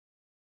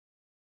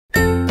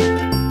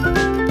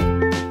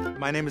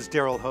My name is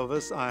Darryl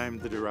Hovis. I'm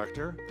the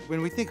director.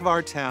 When we think of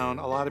our town,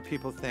 a lot of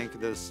people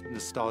think this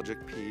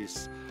nostalgic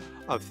piece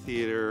of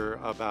theater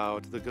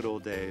about the good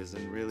old days,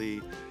 and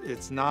really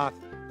it's not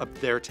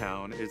their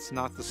town. It's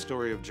not the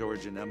story of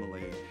George and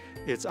Emily.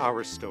 It's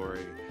our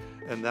story.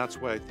 And that's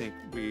why I think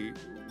we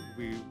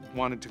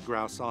wanted to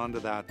grouse onto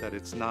that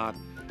it's not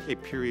a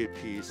period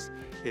piece.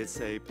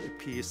 It's a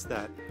piece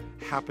that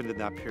happened in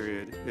that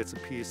period. It's a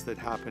piece that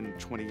happened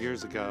 20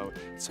 years ago.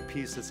 It's a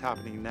piece that's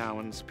happening now,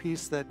 and it's a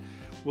piece that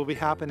will be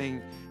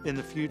happening in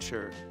the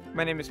future.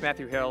 My name is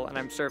Matthew Hill, and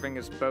I'm serving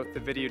as both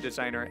the video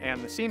designer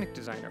and the scenic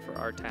designer for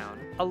our town.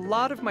 A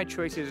lot of my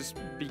choices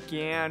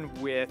began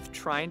with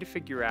trying to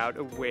figure out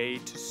a way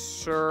to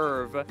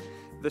serve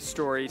the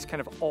story's kind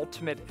of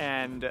ultimate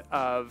end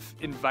of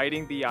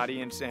inviting the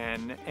audience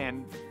in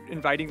and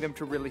inviting them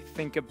to really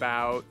think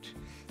about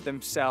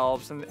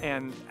themselves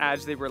and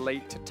as they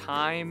relate to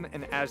time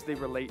and as they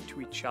relate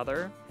to each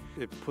other.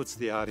 It puts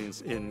the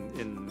audience in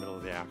the middle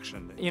of the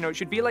action. You know, it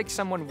should be like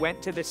someone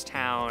went to this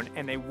town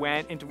and they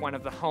went into one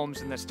of the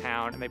homes in this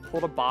town and they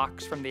pulled a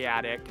box from the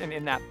attic, and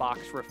in that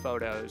box were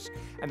photos,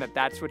 and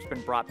that's what's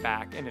been brought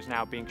back and is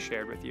now being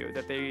shared with you.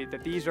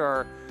 That these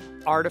are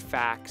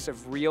artifacts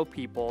of real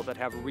people that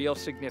have real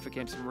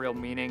significance and real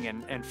meaning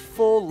and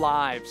full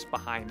lives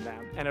behind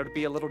them. And it'll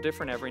be a little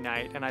different every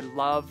night. And I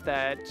love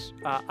that.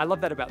 I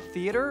love that about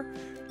theater.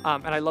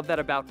 And I love that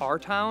about our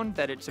town,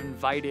 that it's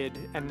invited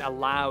and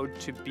allowed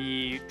to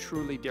be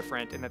truly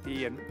different, and that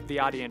the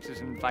audience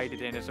is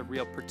invited in as a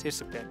real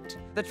participant.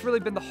 That's really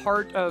been the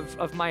heart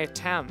of my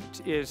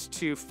attempt, is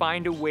to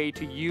find a way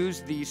to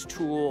use these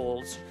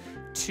tools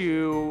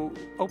to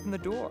open the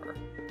door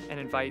and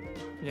invite,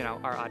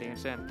 our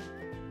audience in.